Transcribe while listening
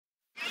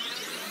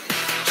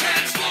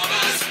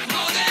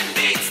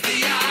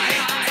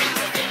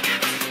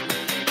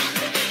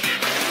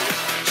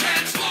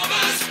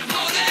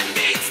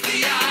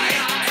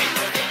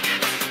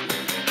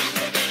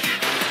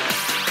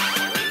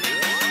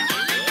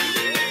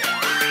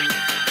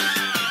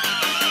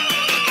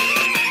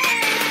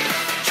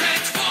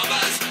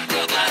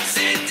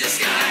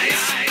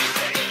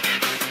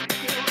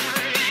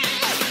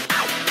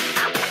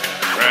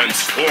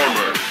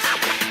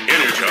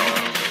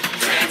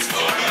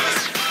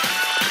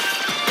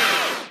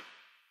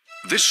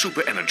This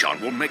Super Energon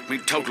will make me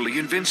totally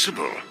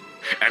invincible.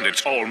 And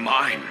it's all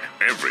mine,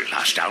 every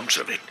last ounce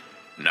of it.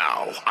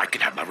 Now, I can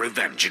have my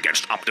revenge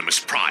against Optimus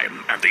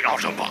Prime and the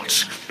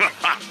Autobots.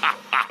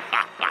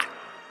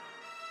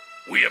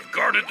 We have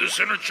guarded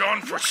this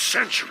Energon for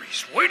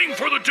centuries, waiting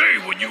for the day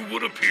when you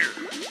would appear.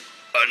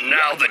 And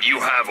now that you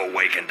have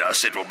awakened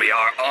us, it will be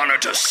our honor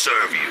to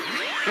serve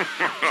you.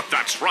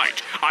 That's right.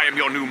 I am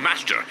your new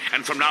master,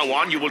 and from now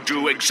on you will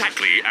do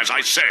exactly as I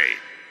say.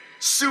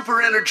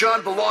 Super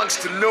Energon belongs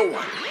to no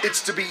one. It's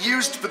to be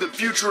used for the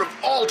future of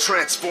all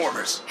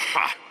Transformers.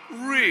 Ha!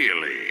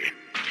 Really?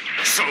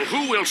 So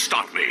who will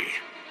stop me?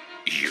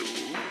 You?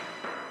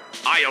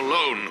 I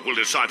alone will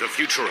decide the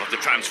future of the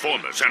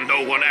Transformers and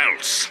no one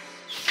else.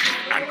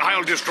 And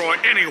I'll destroy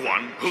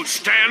anyone who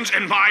stands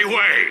in my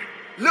way.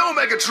 No,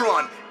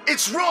 Megatron!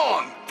 It's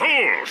wrong!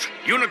 Fools!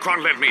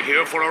 Unicron led me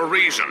here for a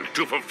reason,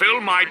 to fulfill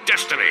my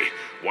destiny.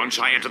 Once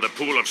I enter the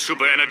pool of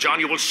Super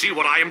Energon, you will see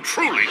what I am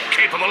truly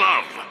capable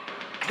of.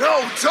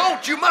 No,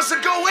 don't! You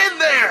mustn't go in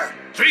there!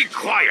 Be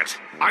quiet!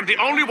 I'm the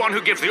only one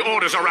who gives the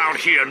orders around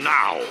here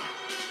now.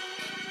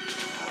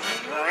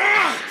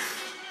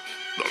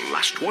 The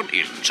last one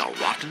in's a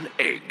rotten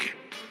egg.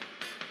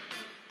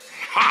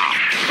 Ha!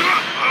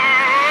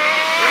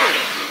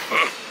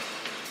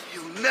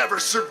 You'll never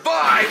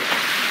survive!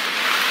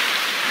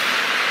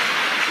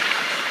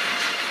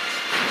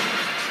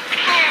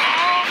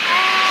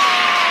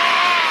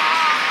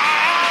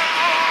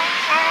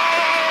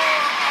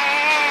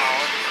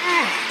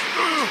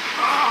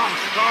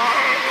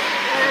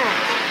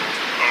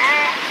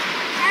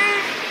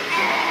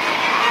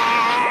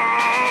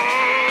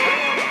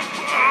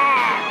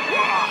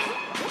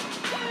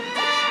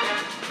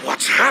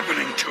 What's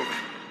happening to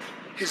him?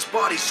 His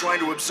body's trying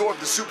to absorb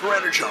the Super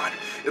Energon.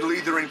 It'll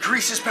either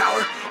increase his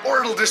power, or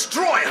it'll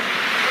destroy him!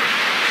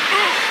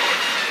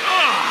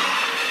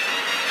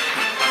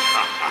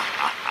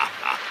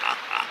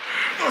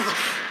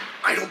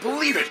 I don't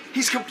believe it!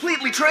 He's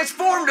completely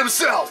transformed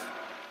himself!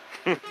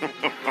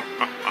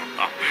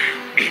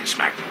 It's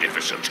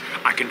magnificent.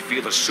 I can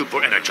feel the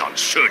Super Energon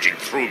surging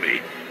through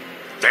me.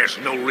 There's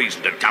no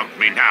reason to doubt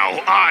me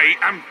now. I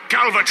am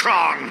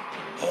Galvatron!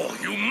 Oh,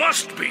 you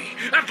must be.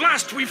 At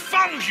last we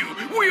found you.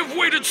 We have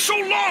waited so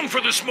long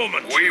for this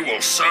moment. We will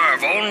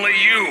serve only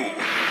you.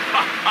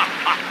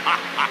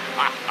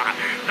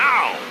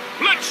 Now,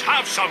 let's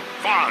have some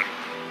fun.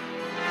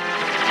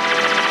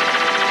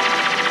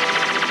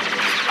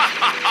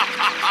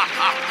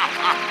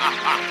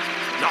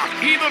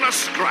 Not even a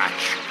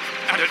scratch.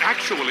 And it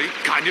actually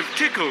kind of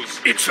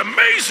tickles. It's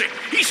amazing.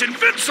 He's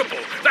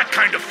invincible. That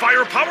kind of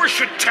firepower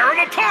should tear him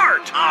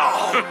apart.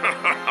 Oh!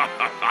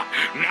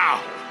 Now,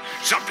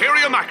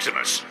 Superior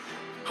Maximus,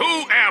 who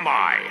am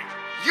I?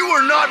 You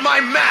are not my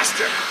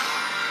master!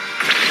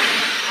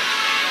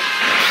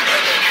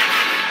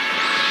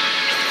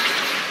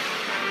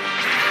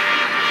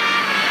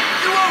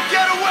 You won't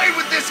get away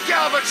with this,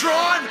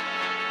 Galvatron!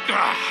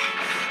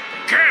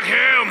 Get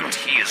him! But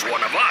he is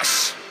one of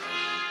us.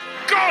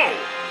 Go!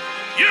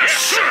 Yes,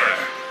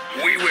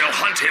 sir. We will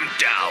hunt him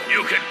down.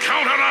 You can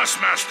count on us,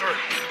 Master.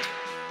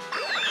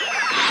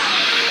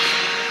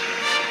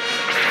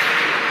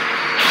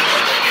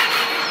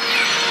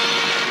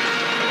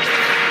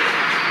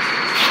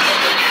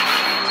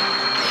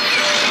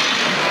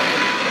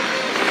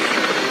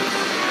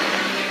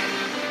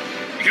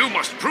 You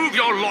must prove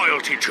your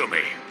loyalty to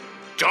me.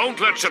 Don't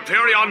let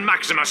Superior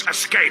Maximus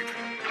escape.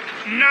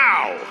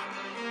 Now!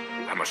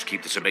 I must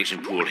keep this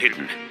amazing pool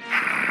hidden.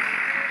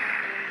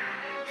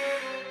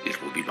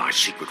 It will be my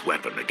secret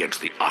weapon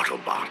against the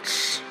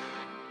Autobots.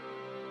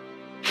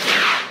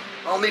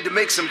 I'll need to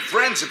make some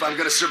friends if I'm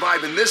gonna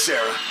survive in this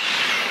era.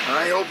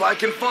 I hope I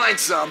can find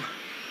some.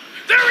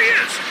 There he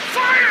is!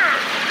 Fire!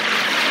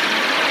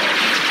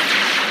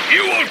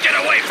 You won't get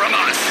away from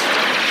us!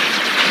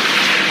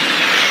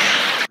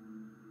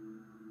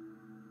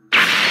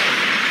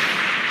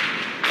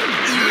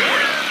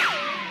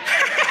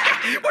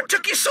 What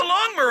took you so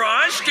long,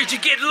 Mirage? Did you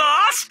get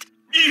lost?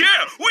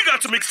 Yeah, we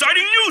got some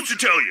exciting news to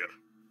tell you.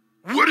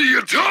 What are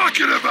you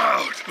talking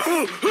about?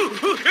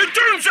 It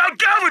turns out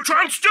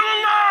Galvatron's still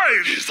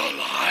alive! He's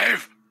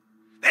alive?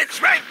 That's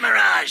right,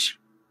 Mirage.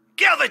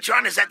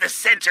 Galvatron is at the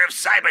center of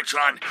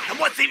Cybertron, and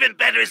what's even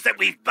better is that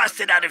we've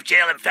busted out of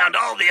jail and found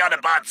all the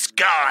Autobots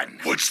gone.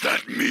 What's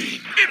that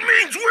mean? It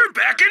means we're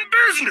back in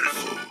business!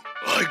 Oh,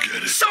 I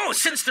get it. So,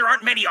 since there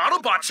aren't many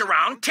Autobots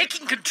around,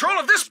 taking control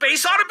of this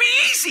base ought to be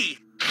easy!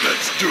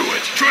 Let's do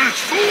it!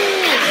 Transform!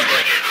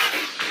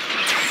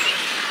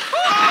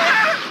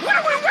 What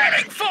are we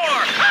waiting for?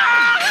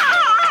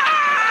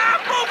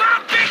 Move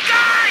out, big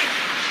guy!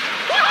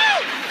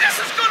 Woohoo! This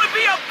is gonna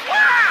be a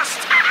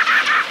blast!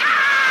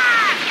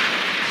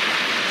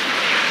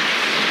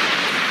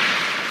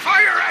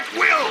 Fire at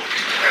will!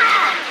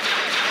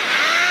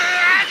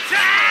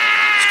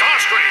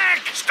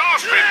 Attack!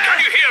 Starscream, can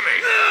you hear me?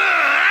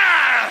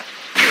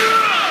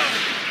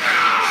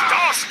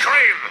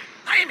 Starscream!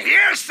 I'm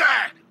here,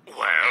 sir!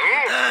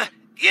 Well?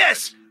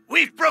 Yes,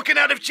 we've broken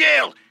out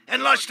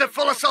and launched a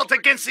full assault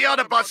against the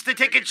Autobots to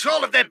take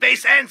control of their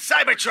base and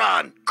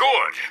Cybertron.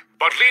 Good.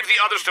 But leave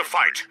the others to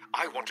fight.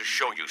 I want to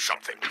show you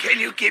something. Can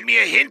you give me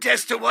a hint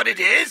as to what it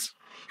is?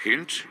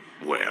 Hint?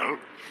 Well,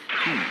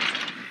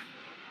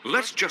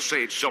 let's just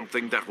say it's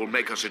something that will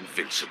make us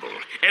invincible.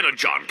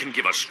 Energon can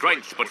give us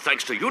strength, but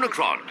thanks to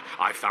Unicron,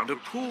 I found a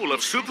pool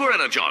of Super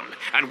Energon,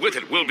 and with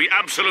it we'll be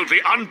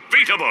absolutely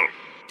unbeatable.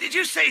 Did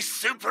you say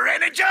Super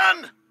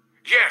Energon?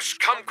 Yes,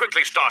 come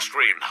quickly,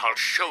 Starscream. I'll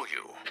show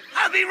you.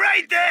 I'll be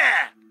right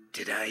there.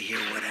 Did I hear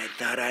what I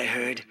thought I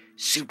heard?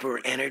 Super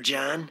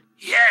Energon?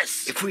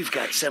 Yes. If we've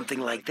got something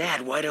like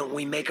that, why don't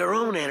we make our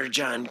own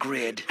Energon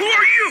grid? Who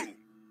are you?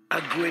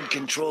 A grid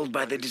controlled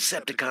by the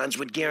Decepticons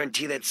would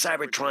guarantee that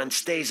Cybertron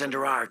stays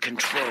under our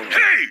control.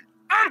 Hey,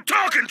 I'm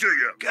talking to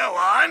you. Go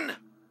on.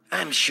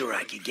 I'm sure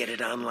I could get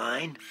it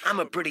online. I'm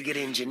a pretty good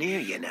engineer,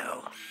 you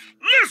know.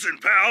 Listen,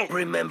 pal.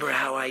 Remember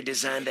how I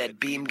designed that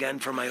beam gun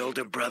for my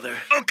older brother?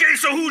 Okay,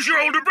 so who's your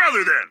older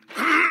brother then?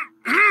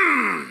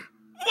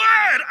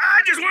 What?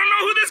 I just want to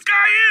know who this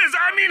guy is.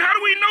 I mean, how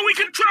do we know we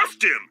can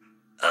trust him?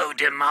 Oh,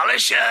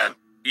 Demolisher?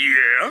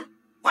 Yeah?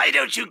 Why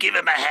don't you give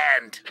him a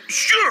hand?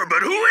 Sure,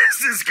 but who is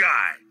this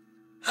guy?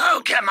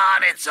 Oh, come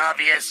on, it's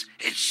obvious.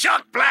 It's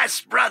Shock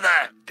Blast's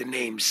brother. The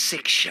name's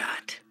Six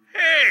Shot.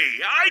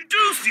 Hey, I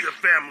do see a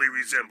family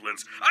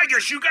resemblance. I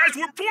guess you guys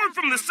were born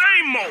from the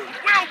same mold.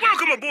 Well,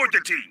 welcome aboard the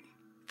team.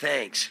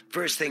 Thanks.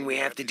 First thing we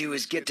have to do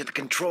is get to the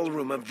control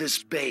room of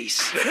this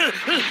base.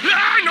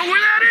 I know where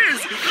that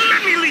is.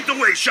 Let me lead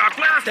the way, Shock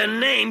Blast. The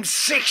name's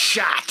Six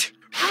Shot.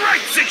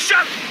 Right, Six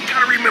Shot.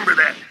 Gotta remember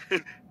that.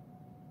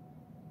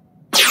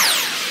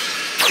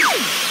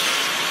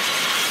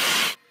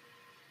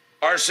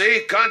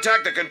 RC,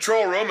 contact the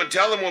control room and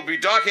tell them we'll be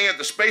docking at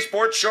the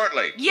spaceport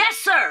shortly. Yes,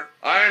 sir.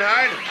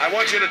 Ironhide, I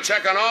want you to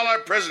check on all our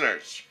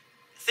prisoners.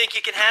 Think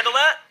you can handle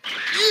that?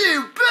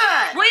 You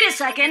bet! Wait a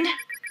second.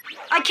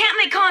 I can't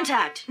make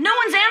contact. No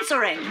one's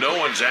answering. No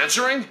one's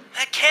answering?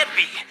 That can't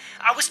be.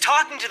 I was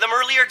talking to them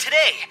earlier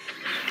today.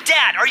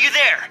 Dad, are you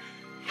there?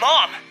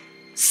 Mom?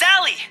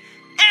 Sally?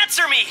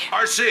 Answer me!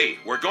 RC,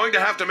 we're going to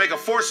have to make a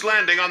forced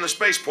landing on the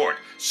spaceport.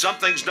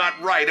 Something's not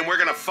right, and we're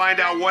going to find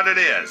out what it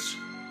is.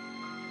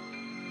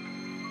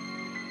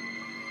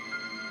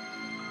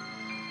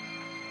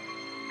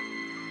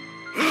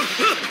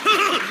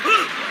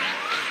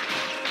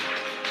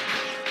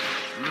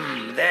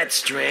 That's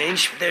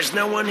strange. There's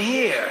no one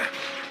here.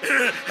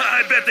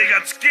 I bet they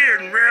got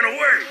scared and ran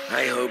away.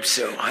 I hope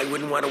so. I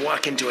wouldn't want to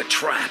walk into a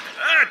trap.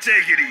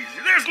 Take it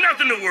easy. There's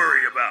nothing to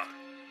worry about.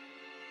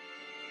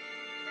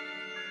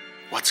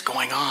 What's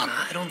going on?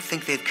 I don't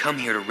think they've come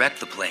here to wreck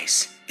the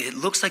place. It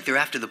looks like they're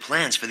after the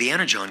plans for the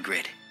Energon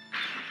grid.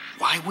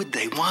 Why would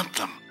they want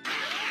them?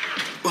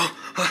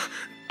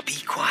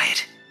 Be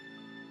quiet.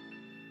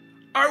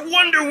 I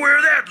wonder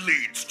where that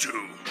leads to.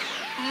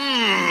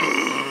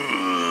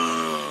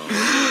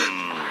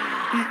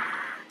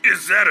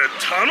 Is that a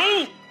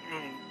tunnel?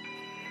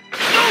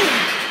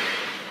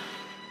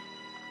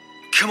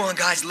 Come on,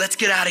 guys, let's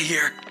get out of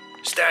here.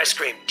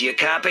 Starscream, do you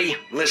copy?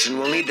 Listen,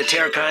 we'll need the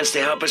Terracons to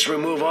help us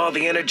remove all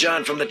the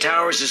Energon from the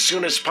towers as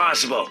soon as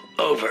possible.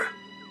 Over.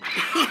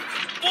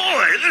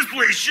 Boy, this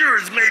place sure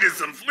is made of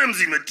some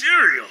flimsy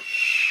material.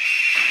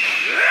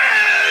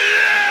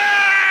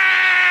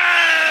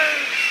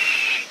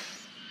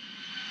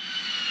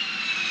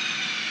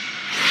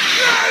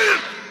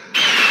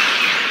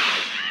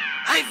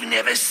 I've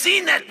never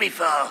seen that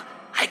before.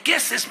 I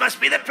guess this must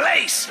be the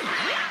place.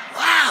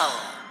 Wow.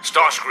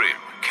 Starscream,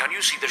 can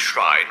you see the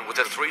shrine with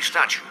the 3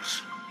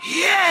 statues?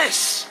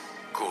 Yes.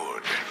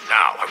 Good.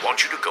 Now, I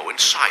want you to go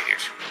inside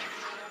it.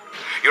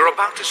 You're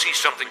about to see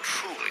something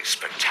truly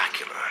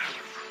spectacular.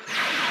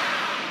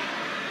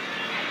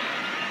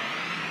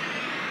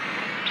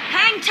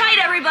 Hang tight,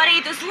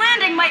 everybody. This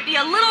landing might be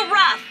a little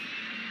rough.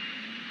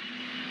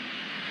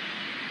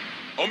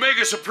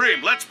 Omega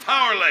Supreme, let's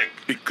power link.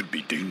 It could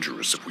be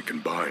dangerous if we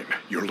combine.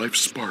 Your life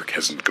spark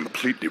hasn't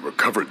completely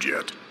recovered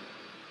yet.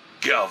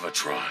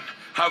 Galvatron,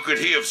 how could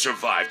he have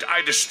survived?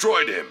 I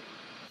destroyed him.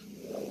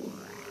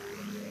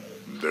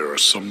 There are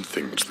some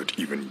things that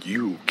even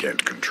you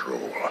can't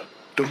control.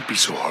 Don't be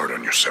so hard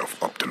on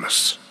yourself,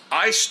 Optimus.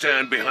 I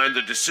stand behind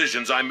the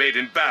decisions I made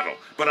in battle,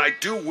 but I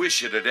do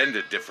wish it had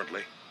ended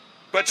differently.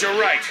 But you're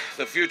right,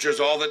 the future's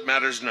all that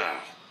matters now.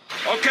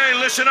 Okay,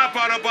 listen up,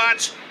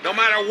 Autobots. No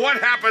matter what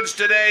happens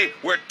today,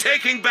 we're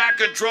taking back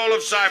control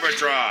of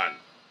Cybertron.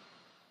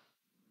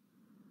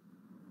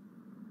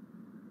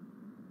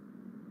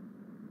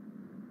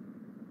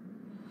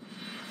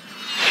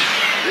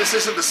 This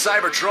isn't the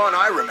Cybertron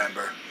I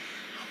remember.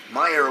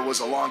 My era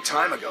was a long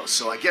time ago,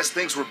 so I guess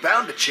things were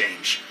bound to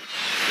change.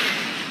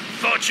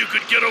 Thought you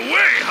could get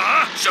away,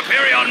 huh?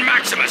 Superion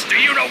Maximus, do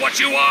you know what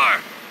you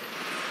are?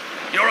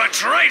 You're a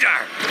traitor!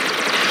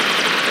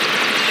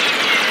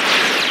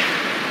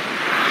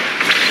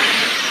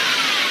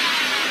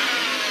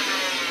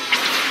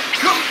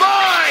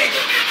 Combine!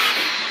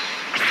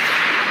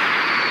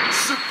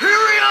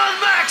 Superion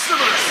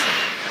Maximus!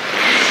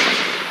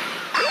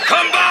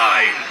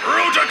 Combine!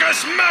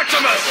 Bruticus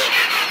Maximus!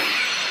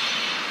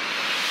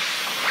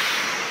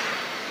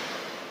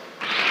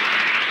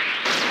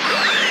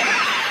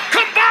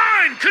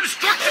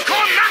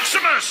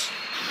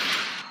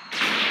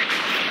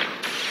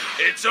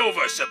 It's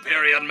over,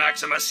 Superior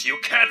Maximus. You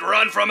can't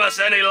run from us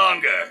any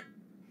longer.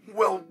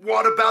 Well,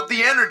 what about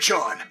the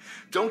Energon?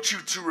 Don't you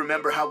two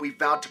remember how we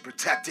vowed to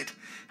protect it?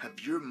 Have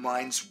your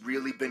minds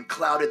really been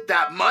clouded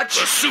that much?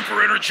 The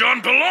Super Energon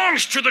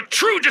belongs to the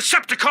true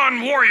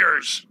Decepticon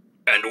warriors!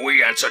 And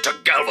we answer to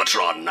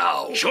Galvatron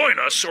now. Join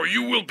us or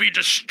you will be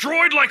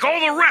destroyed like all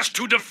the rest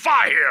who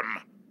defy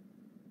him!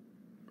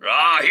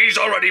 He's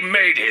already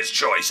made his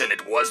choice and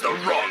it was the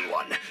wrong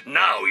one.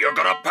 Now you're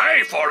gonna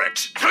pay for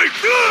it. Take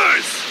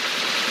this!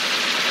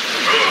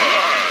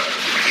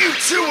 You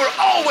two are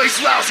always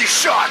lousy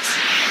shots!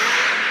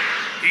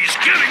 He's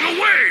getting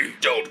away!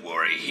 Don't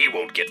worry, he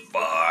won't get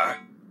far.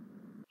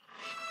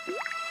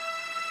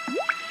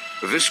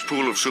 This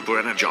pool of Super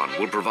Energon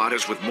will provide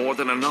us with more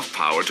than enough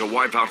power to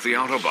wipe out the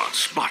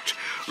Autobots. But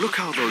look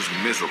how those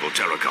miserable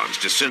Terracons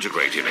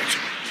disintegrate in it.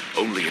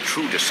 Only a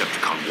true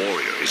Decepticon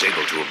warrior is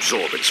able to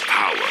absorb its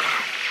power.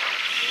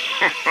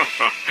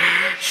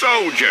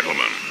 So,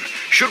 gentlemen,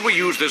 should we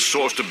use this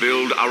source to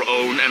build our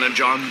own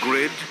Energon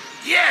grid?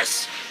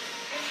 Yes!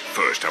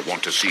 First, I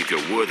want to see if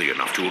you're worthy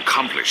enough to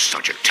accomplish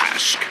such a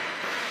task.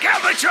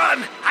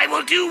 Galvatron, I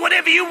will do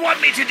whatever you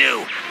want me to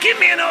do. Give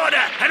me an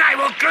order, and I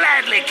will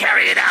gladly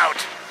carry it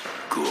out.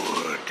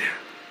 Good.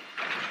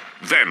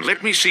 Then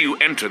let me see you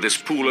enter this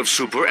pool of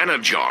Super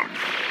Energon.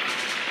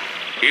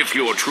 If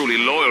you're truly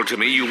loyal to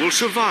me, you will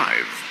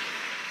survive.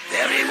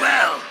 Very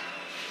well.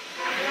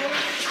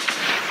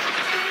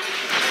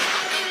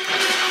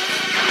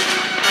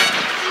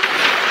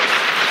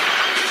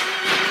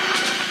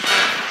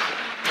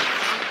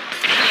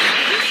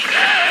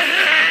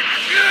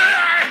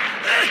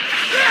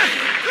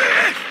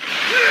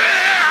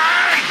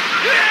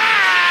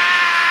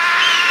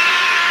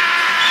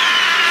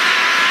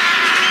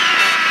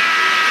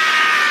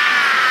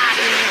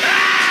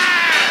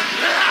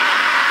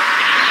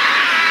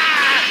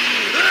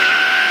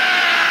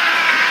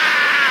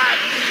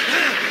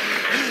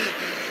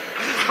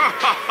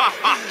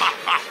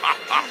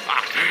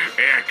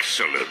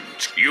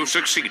 Excellent. You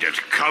succeeded.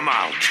 Come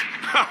out.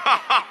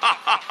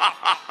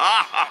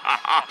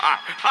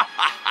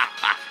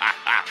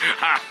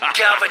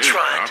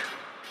 Galvatron.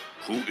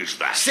 Who is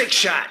that? Six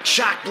Shot,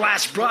 Shock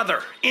Blast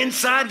brother,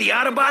 inside the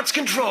Autobots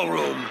control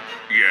room.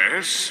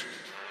 Yes?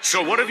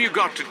 So what have you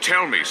got to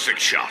tell me,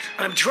 Six Shot?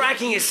 I'm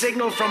tracking a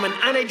signal from an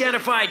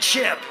unidentified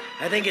ship.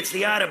 I think it's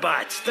the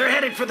Autobots. They're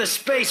headed for the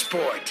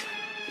spaceport.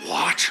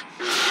 What?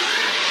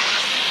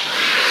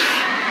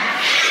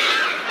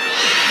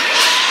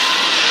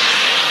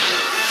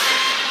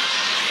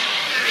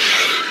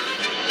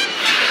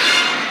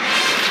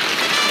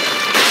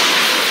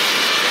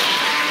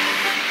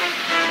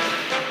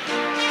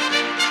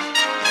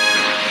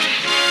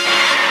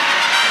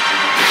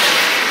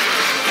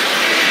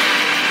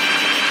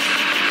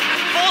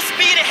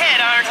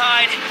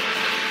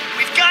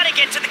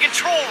 Get to the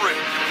control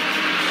room.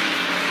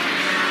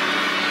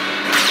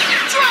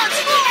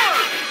 Transform!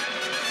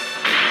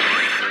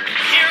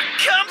 Here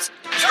comes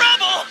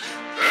trouble!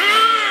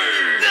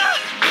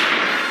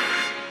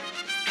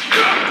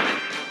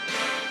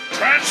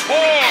 Transform!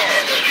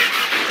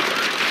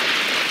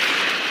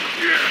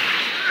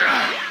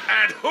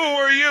 And who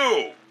are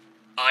you?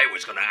 I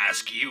was gonna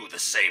ask you the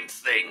same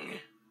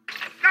thing.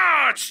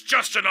 It's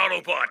just an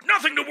Autobot.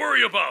 Nothing to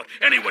worry about.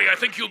 Anyway, I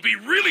think you'll be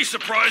really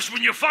surprised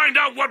when you find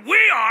out what we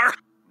are.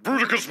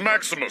 Bruticus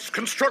Maximus,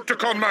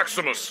 Constructicon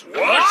Maximus.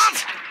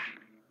 What?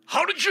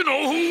 How did you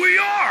know who we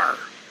are?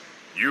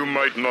 You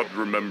might not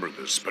remember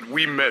this, but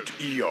we met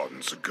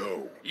eons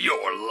ago.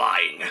 You're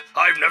lying.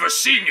 I've never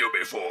seen you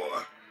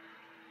before.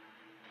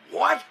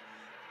 What?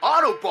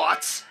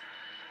 Autobots?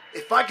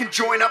 If I can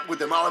join up with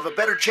them, I'll have a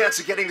better chance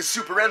of getting the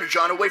Super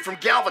Energon away from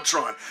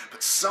Galvatron.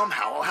 But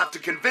somehow I'll have to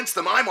convince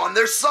them I'm on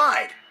their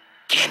side.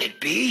 Can it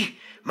be?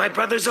 My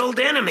brother's old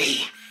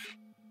enemy.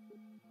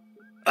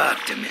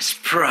 Optimus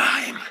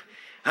Prime.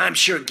 I'm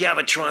sure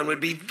Galvatron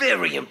would be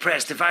very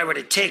impressed if I were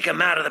to take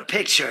him out of the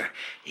picture.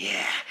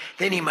 Yeah,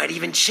 then he might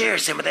even share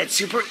some of that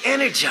Super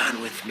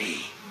Energon with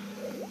me.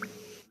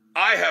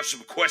 I have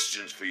some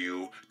questions for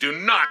you. Do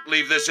not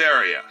leave this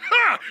area.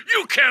 Ha!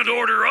 You can't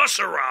order us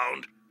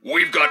around.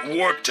 We've got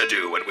work to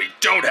do, and we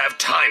don't have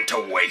time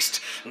to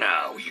waste.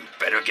 Now, you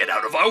better get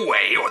out of our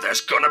way, or there's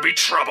gonna be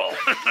trouble.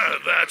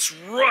 That's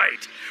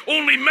right.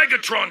 Only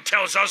Megatron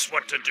tells us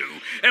what to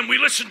do, and we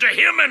listen to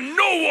him and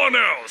no one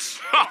else.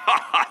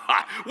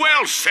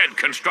 Well said,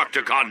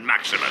 Constructicon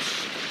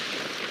Maximus.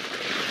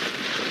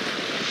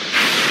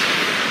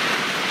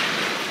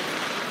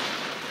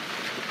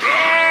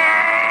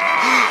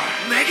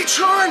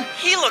 Megatron?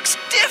 He looks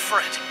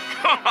different.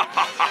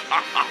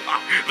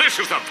 This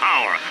is the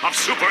power of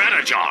Super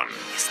Energon.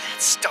 Is that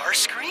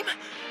Starscream?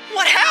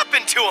 What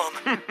happened to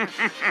him?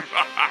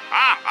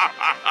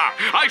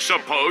 I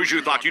suppose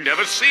you thought you'd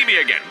never see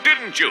me again,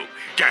 didn't you?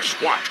 Guess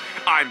what?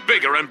 I'm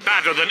bigger and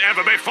badder than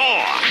ever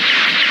before.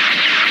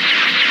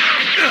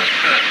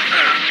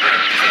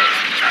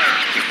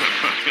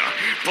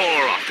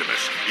 Poor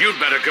Optimus. You'd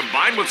better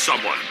combine with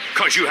someone,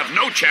 because you have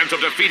no chance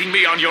of defeating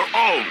me on your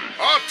own.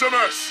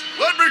 Optimus,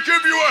 let me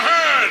give you a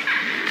hand!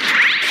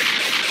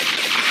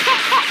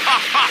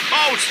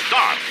 Oh,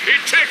 stop!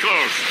 It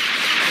tickles!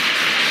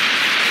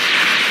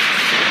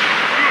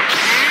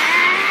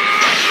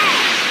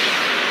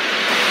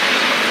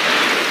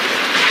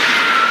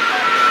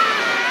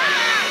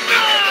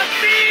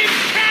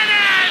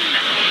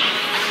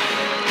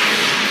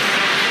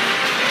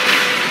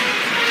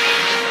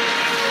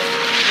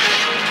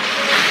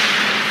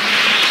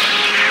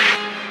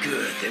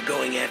 Good, they're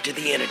going after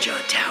the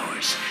Energon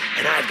towers.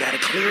 And I've got a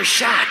clear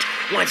shot.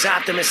 Once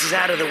Optimus is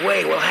out of the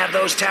way, we'll have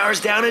those towers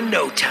down in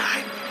no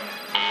time.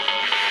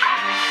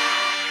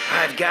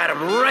 I've got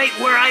them right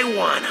where I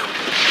want them.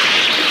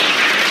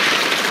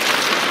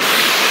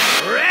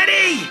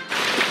 Ready?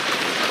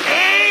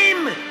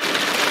 Aim!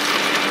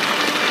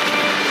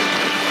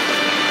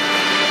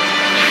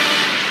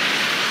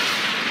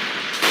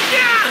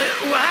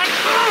 Yeah, what?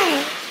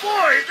 Oh,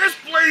 boy, this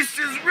place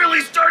is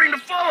really starting to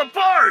fall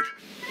apart.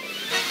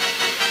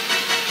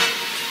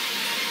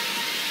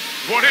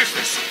 What is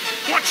this?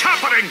 What's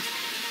happening?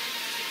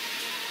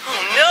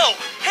 Oh no!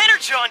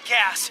 Energon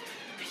gas!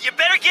 You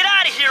better get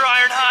out of here,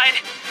 Ironhide.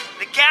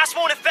 The gas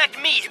won't affect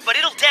me, but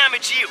it'll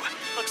damage you.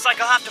 Looks like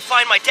I'll have to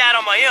find my dad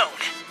on my own.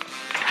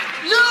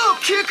 No,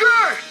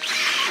 Kicker!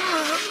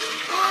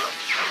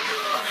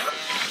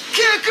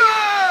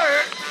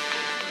 Kicker!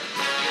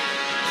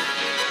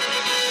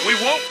 We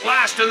won't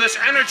last in this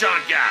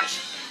Energon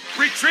gas.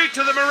 Retreat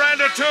to the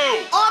Miranda 2.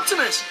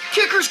 Optimus!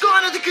 Kicker's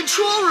gone to the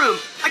control room.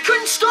 I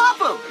couldn't stop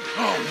him.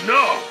 Oh,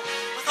 no.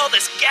 With all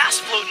this gas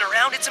floating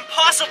around, it's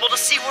impossible to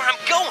see where I'm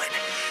going.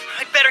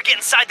 I'd better get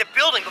inside the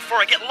building before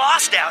I get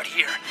lost out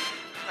here.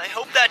 I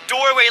hope that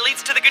doorway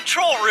leads to the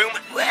control room.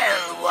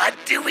 Well, what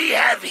do we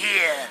have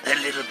here? A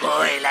little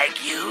boy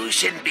like you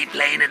shouldn't be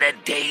playing in a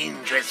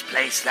dangerous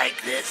place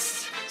like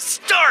this.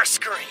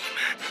 Starscream!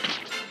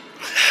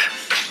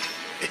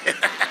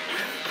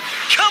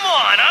 Come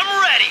on,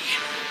 I'm ready!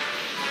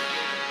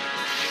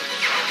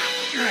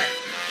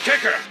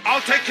 Kicker,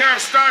 I'll take care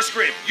of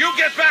Starscream. You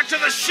get back to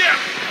the ship.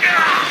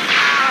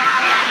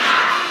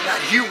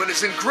 That human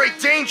is in great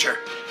danger.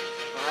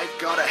 I've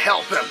got to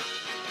help him.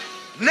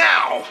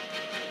 Now!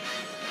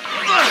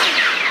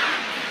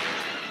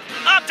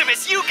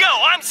 Optimus, you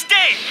go! I'm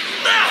staying!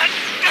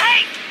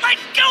 Hey! Let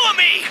go of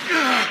me!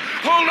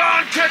 Hold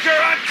on, Kicker,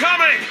 I'm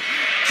coming!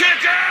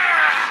 Kicker!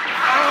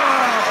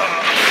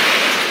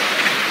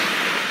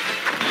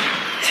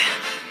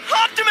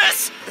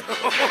 Optimus!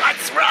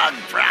 What's wrong,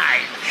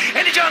 Prime?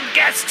 Energon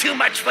gas too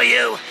much for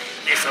you?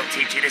 This'll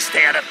teach you to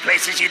stay out of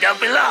places you don't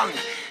belong.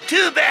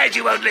 Too bad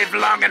you won't live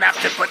long enough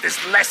to put this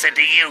lesson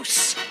to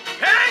use.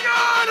 Hang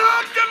on,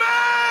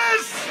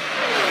 Optimus!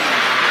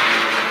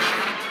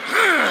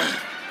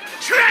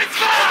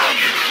 Transform!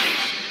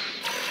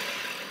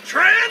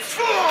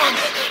 Transform!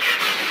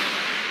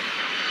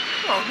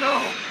 Oh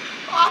no,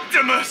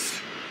 Optimus!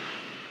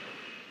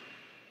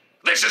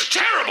 This is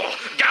terrible!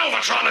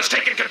 Galvatron has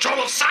taken control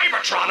of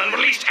Cybertron and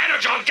released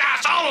Energon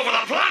gas all over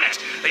the planet!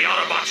 The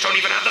Autobots don't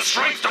even have the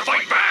strength to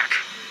fight back!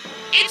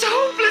 It's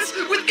hopeless!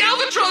 With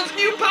Galvatron's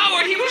new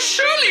power, he will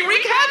surely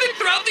wreak havoc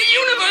throughout the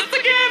universe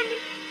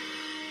again!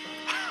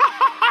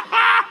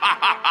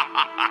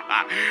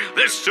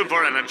 This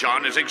Super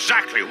Energon is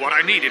exactly what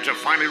I needed to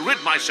finally rid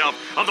myself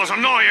of those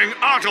annoying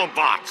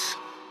Autobots.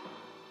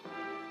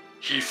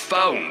 He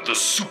found the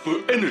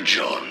Super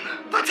Energon.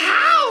 But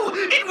how?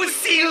 It was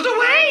sealed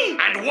away!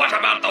 And what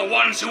about the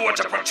ones who were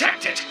to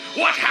protect it?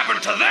 What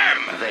happened to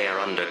them? They are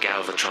under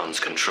Galvatron's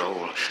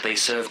control. They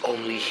serve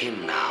only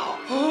him now.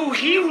 Oh,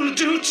 he will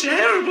do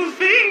terrible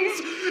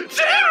things!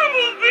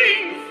 Terrible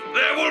things!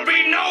 There will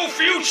be no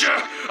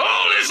future!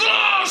 All is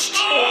lost!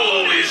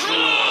 All is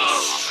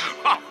lost!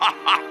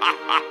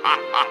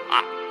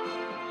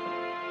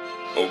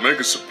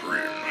 Omega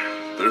Supreme,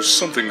 there's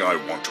something I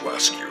want to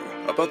ask you.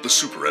 About the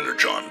Super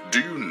Energon,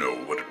 do you know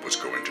what it was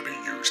going to be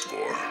used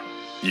for?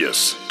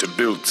 Yes, to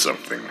build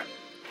something.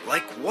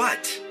 Like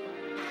what?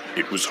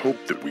 It was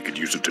hoped that we could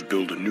use it to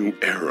build a new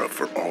era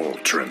for all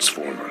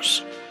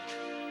Transformers.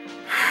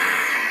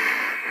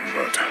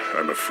 But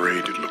I'm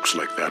afraid it looks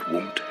like that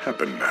won't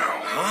happen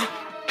now. Huh?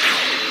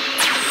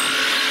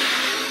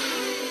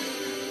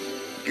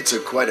 You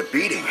took quite a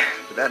beating,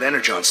 but that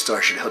Energon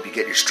star should help you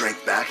get your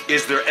strength back.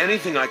 Is there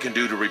anything I can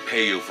do to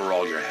repay you for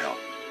all your help?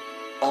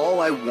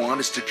 All I want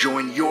is to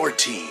join your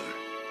team.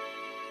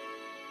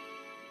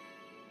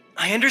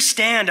 I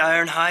understand,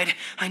 Ironhide.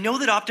 I know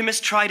that Optimus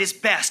tried his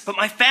best, but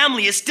my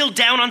family is still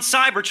down on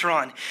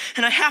Cybertron,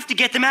 and I have to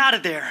get them out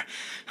of there.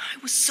 I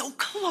was so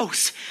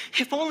close.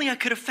 If only I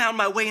could have found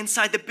my way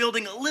inside the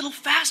building a little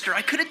faster,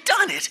 I could have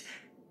done it.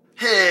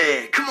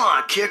 Hey, come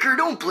on, Kicker,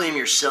 don't blame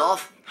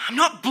yourself. I'm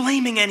not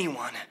blaming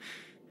anyone.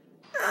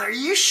 Are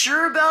you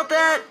sure about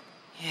that?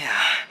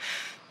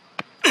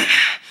 Yeah.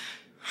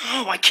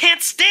 Oh, I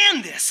can't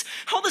stand this.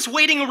 All this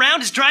waiting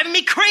around is driving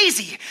me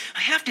crazy.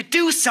 I have to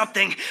do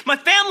something. My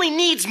family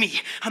needs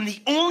me. I'm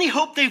the only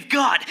hope they've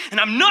got, and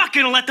I'm not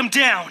gonna let them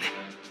down.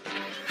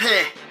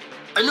 Hey,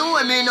 I know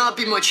I may not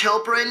be much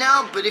help right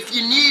now, but if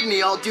you need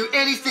me, I'll do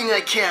anything I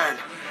can.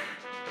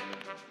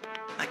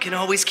 I can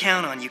always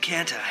count on you,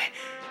 can't I?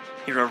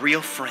 You're a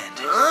real friend.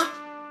 Huh?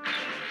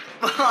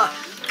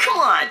 Come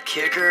on,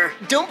 Kicker.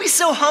 Don't be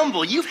so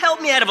humble. You've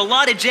helped me out of a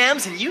lot of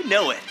jams and you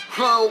know it.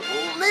 Well,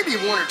 maybe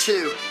one or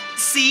two.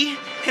 See?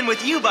 And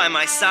with you by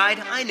my side,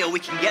 I know we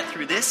can get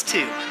through this too.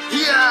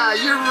 Yeah,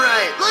 you're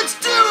right. Let's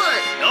do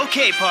it!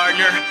 Okay,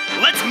 partner.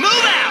 Let's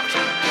move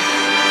out!